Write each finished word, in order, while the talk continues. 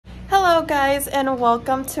Hello guys, and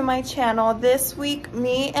welcome to my channel. This week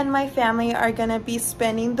me and my family are gonna be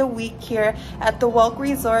spending the week here at the Welk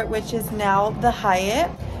Resort, which is now the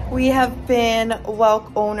Hyatt. We have been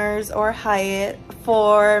Welk owners or Hyatt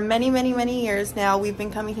for many years now. We've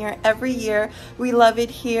been coming here every year. We love it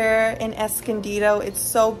here in Escondido. It's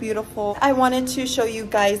so beautiful. I wanted to show you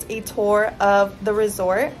guys a tour of the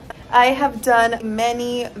resort. I have done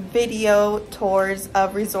many video tours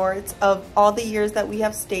of resorts of all the years that we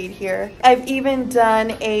have stayed here. I've even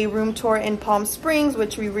done a room tour in Palm Springs,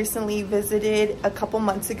 which we recently visited a couple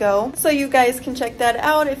months ago. So you guys can check that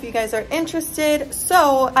out if you guys are interested.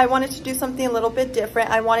 So I wanted to do something a little bit different.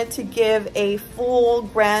 I wanted to give a full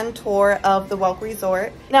grand tour of the Welk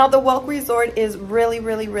Resort. Now the Welk Resort is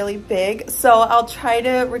really big, so I'll try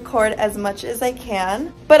to record as much as I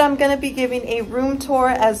can. But I'm gonna be giving a room tour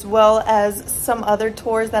as well as some other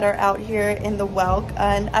tours that are out here in the Welk,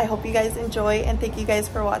 and I hope you guys enjoy, and thank you guys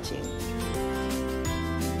for watching.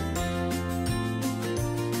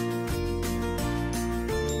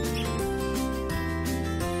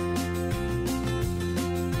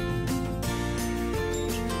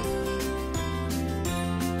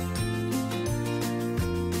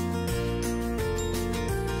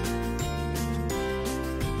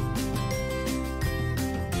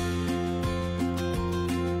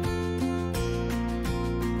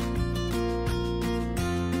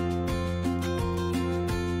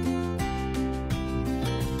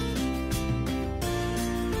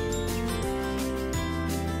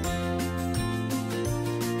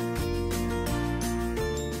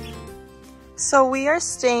 So we are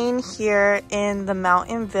staying here in the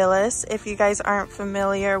Mountain Villas. If you guys aren't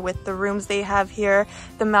familiar with the rooms they have here,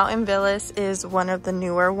 the Mountain Villas is one of the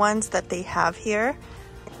newer ones that they have here.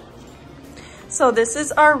 So this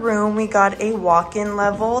is our room. We got a walk-in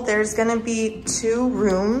level. There's gonna be 2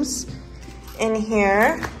 rooms in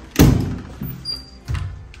here.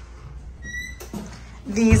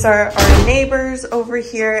 These are our neighbors over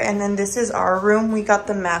here, and then this is our room. We got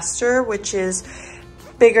the master, which is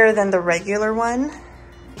bigger than the regular one.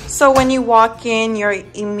 So when you walk in, you're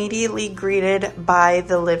immediately greeted by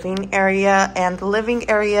the living area, and the living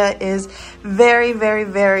area is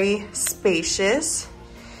very spacious.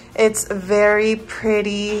 It's very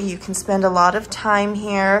pretty. You can spend a lot of time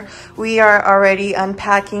here. We are already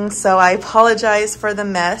unpacking, so I apologize for the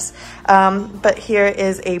mess. But here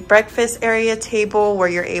is a breakfast area table where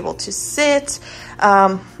you're able to sit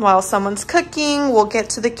while someone's cooking. We'll get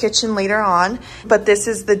to the kitchen later on. But this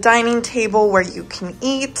is the dining table where you can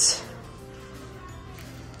eat.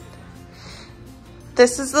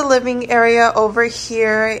 This is the living area. Over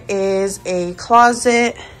here is a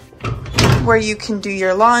closet where you can do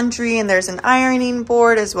your laundry, and there's an ironing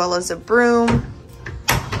board as well as a broom.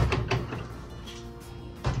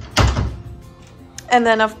 And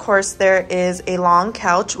then of course there is a long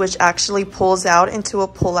couch which actually pulls out into a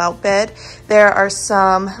pull-out bed. There are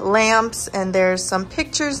some lamps and there's some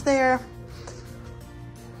pictures there.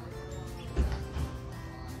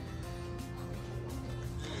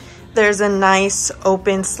 There's a nice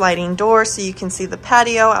open sliding door so you can see the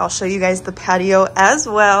patio. I'll show you guys the patio as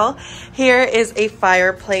well. Here is a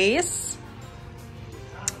fireplace.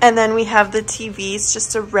 And then we have the TV. It's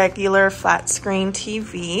just a regular flat screen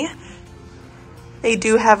TV. They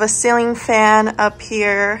do have a ceiling fan up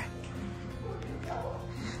here.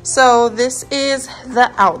 So this is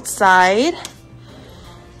the outside.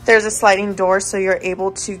 There's a sliding door, so you're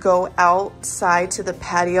able to go outside to the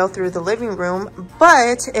patio through the living room.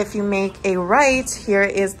 But if you make a right, here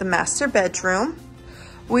is the master bedroom.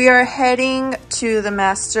 We are heading to the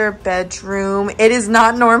master bedroom. It is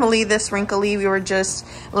not normally this wrinkly. We were just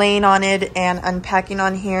laying on it and unpacking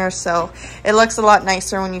on here, so it looks a lot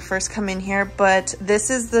nicer when you first come in here. But this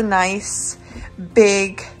is the nice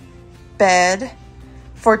big bed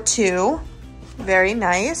for 2. Very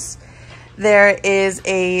nice. There is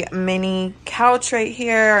a mini couch right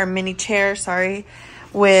here, or mini chair, sorry,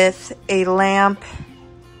 with a lamp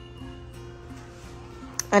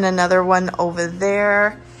and another one over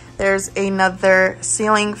there. There's another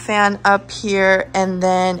ceiling fan up here, and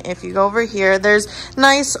then if you go over here, there's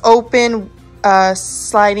nice open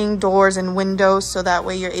sliding doors and windows, so that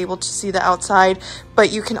way you're able to see the outside,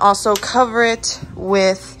 but you can also cover it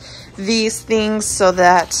with these things so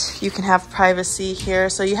that you can have privacy here.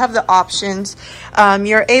 So you have the options.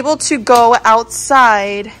 You're able to go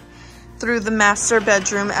outside through the master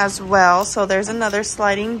bedroom as well. So there's another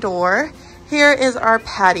sliding door. Here is our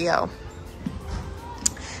patio.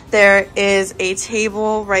 There is a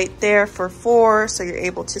table right there for 4, so you're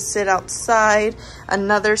able to sit outside.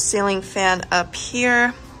 Another ceiling fan up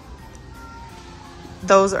here.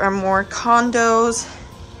 Those are more condos.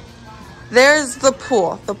 there's the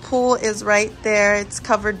pool. The pool is right there. It's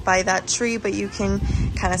covered by that tree, but you can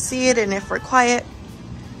kind of see it. And if we're quiet,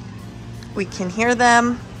 we can hear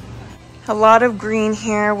them. A lot of green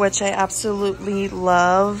here, which I absolutely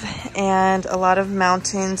love, and a lot of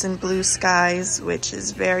mountains and blue skies, which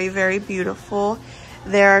is very, very beautiful.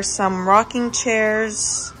 There are some rocking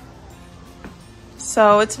chairs,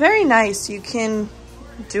 so it's very nice. You can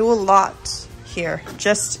do a lot here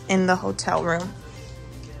just in the hotel room.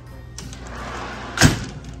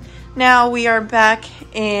 Now we are back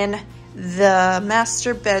in the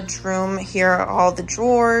master bedroom. Here are all the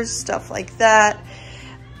drawers, stuff like that.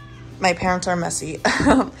 My parents are messy.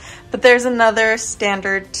 But there's another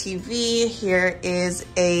standard TV. Here is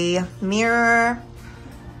a mirror.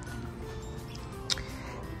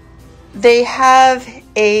 They have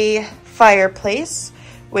a fireplace,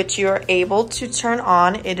 which you're able to turn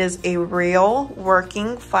on. It is a real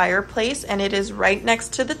working fireplace, and it is right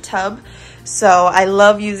next to the tub. So I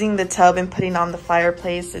love using the tub and putting on the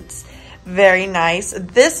fireplace. It's very nice.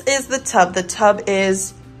 This is the tub. The tub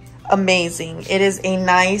is amazing. It is a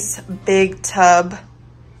nice big tub.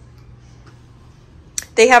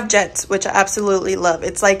 They have jets, which I absolutely love.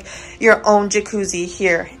 It's like your own jacuzzi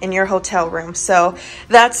here in your hotel room. So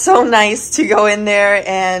that's so nice to go in there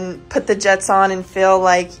and put the jets on and feel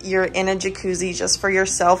like you're in a jacuzzi just for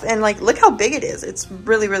yourself. And like, look how big it is. It's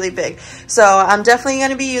really, really big. So I'm definitely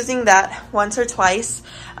going to be using that once or twice.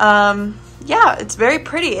 Yeah, it's very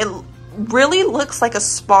pretty. It really looks like a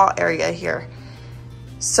spa area here.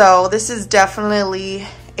 So this is definitely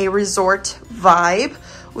a resort vibe.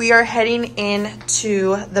 We are heading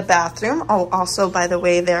into the bathroom. Oh, also, by the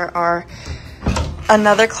way, there are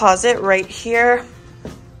another closet right here.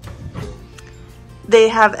 They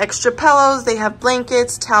have extra pillows. They have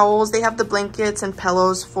blankets, towels. They have the blankets and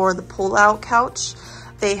pillows for the pull-out couch.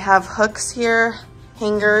 They have hooks here,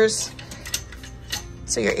 hangers.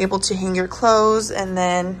 So you're able to hang your clothes and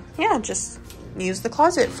then, yeah, just use the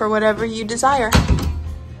closet for whatever you desire.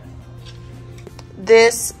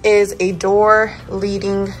 This is a door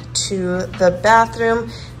leading to the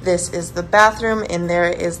bathroom. This is the bathroom, and there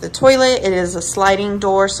is the toilet. It is a sliding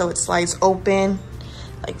door, so it slides open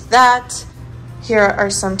like that. Here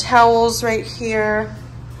are some towels right here.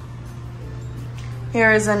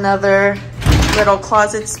 Here is another little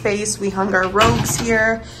closet space. We hung our robes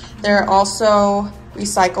here. They're also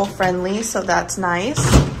recycle friendly, so that's nice.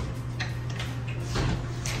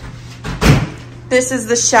 This is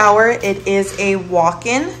the shower. It is a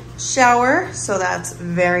walk-in shower, so that's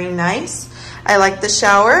very nice. I like the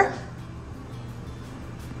shower.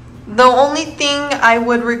 The only thing I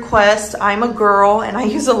would request, I'm a girl and I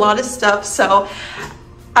use a lot of stuff, so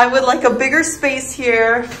I would like a bigger space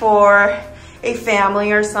here for a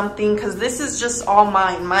family or something, because this is just all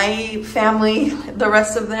mine. My family, the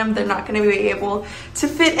rest of them, they're not going to be able to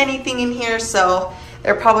fit anything in here, so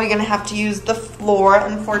they're probably gonna have to use the floor,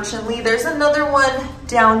 unfortunately. There's another one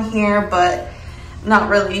down here, but not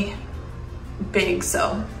really big,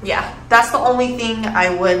 so yeah. That's the only thing I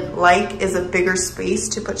would like, is a bigger space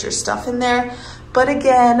to put your stuff in there. But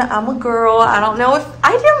again, I'm a girl. I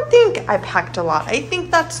don't think I packed a lot. I think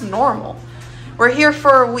that's normal. We're here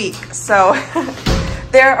for a week, so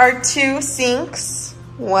there are 2 sinks,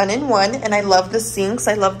 1 and 1, and I love the sinks.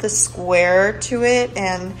 I love the square to it,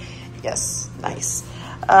 and yes, nice.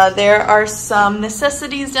 There are some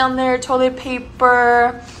necessities down there, toilet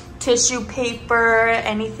paper, tissue paper,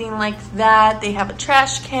 anything like that. They have a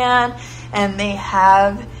trash can, and they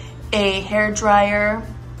have a hair dryer.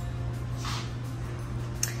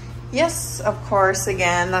 Yes, of course,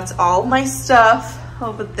 again, that's all my stuff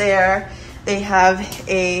over there. They have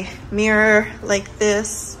a mirror like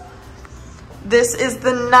this. This is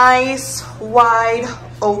the nice, wide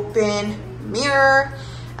open mirror.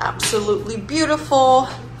 Absolutely beautiful.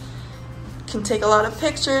 Can take a lot of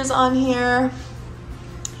pictures on here.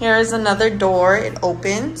 Here is another door. It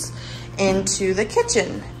opens into the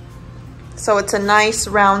kitchen. So it's a nice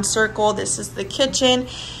round circle. This is the kitchen.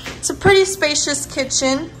 It's a pretty spacious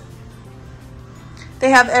kitchen. They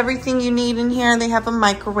have everything you need in here. They have a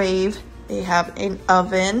microwave. They have an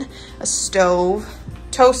oven, a stove,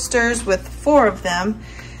 toasters with 4 of them.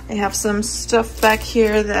 They have some stuff back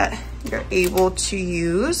here that you're able to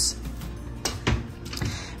use.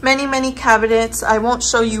 Many cabinets. I won't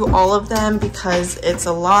show you all of them because it's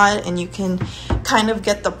a lot and you can kind of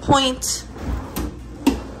get the point.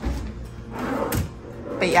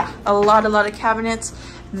 But yeah, a lot of cabinets.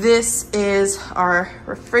 This is our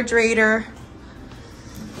refrigerator.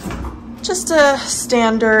 Just a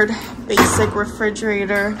standard basic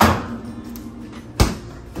refrigerator.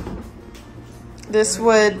 This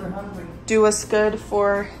would do us good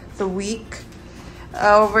for the week.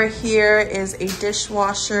 Over here is a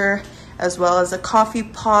dishwasher, as well as a coffee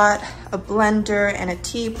pot, a blender, and a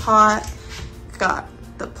teapot. Got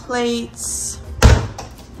the plates,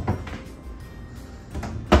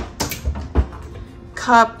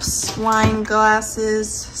 cups, wine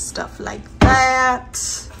glasses, stuff like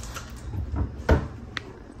that.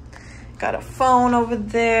 Got a phone over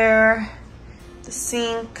there, the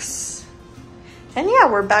sinks. And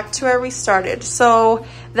yeah, we're back to where we started. So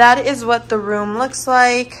that is what the room looks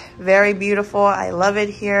like. Very beautiful. I love it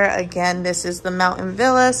here. Again, this is the Mountain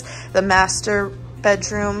Villas, the master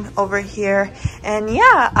bedroom over here. And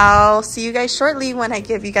yeah, I'll see you guys shortly when I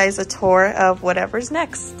give you guys a tour of whatever's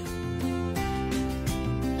next.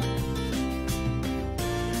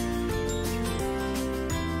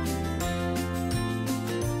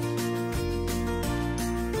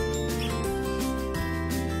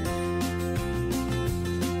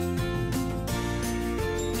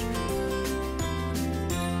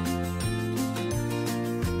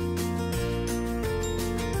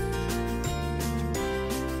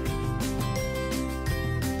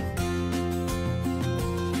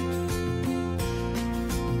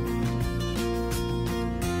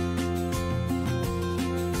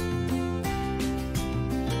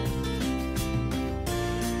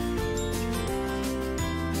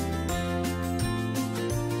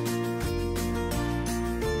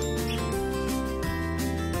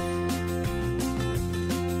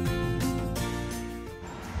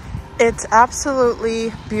 It's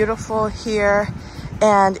absolutely beautiful here,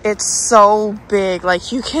 and it's so big.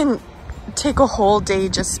 Like, you can take a whole day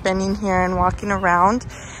just spending here and walking around.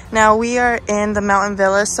 Now we are in the Mountain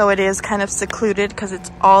Villa, so it is kind of secluded because it's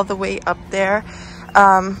all the way up there.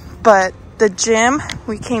 But the gym,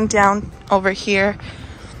 we came down over here,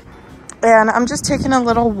 and I'm just taking a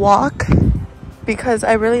little walk because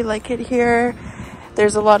I really like it here.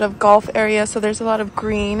 There's a lot of golf area, so there's a lot of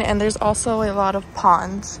green, and there's also a lot of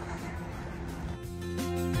ponds.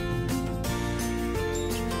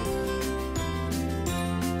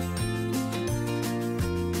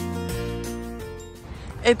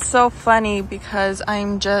 It's so funny because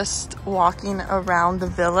I'm just walking around the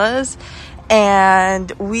villas,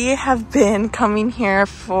 and we have been coming here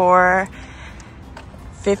for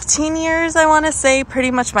 15 years, I want to say,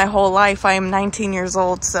 pretty much my whole life. I am 19 years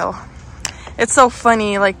old, so it's so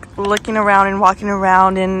funny, like, looking around and walking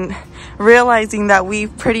around and realizing that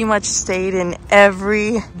we've pretty much stayed in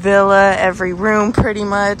every villa, every room pretty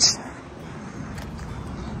much.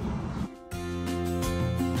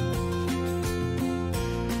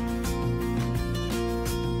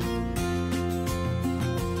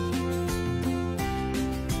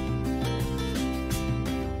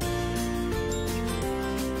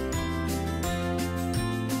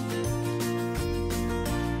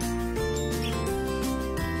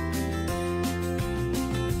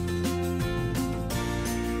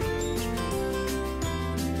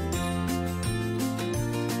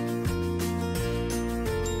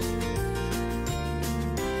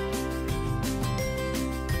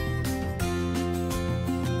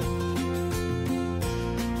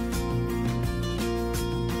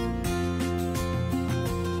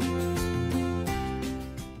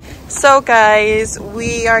 So guys,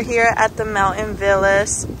 we are here at the Mountain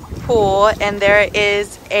Villas pool, and there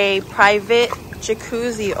is a private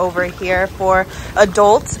jacuzzi over here for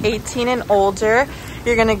adults 18 and older.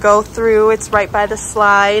 You're gonna go through, it's right by the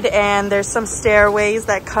slide, and there's some stairways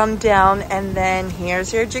that come down, and then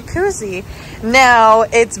here's your jacuzzi. Now,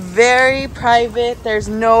 it's very private. There's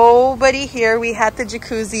nobody here. We had the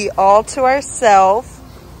jacuzzi all to ourselves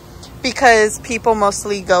because people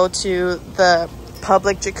mostly go to the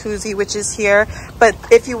public jacuzzi, which is here. But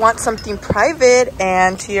if you want something private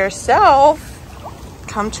and to yourself,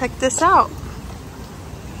 come check this out.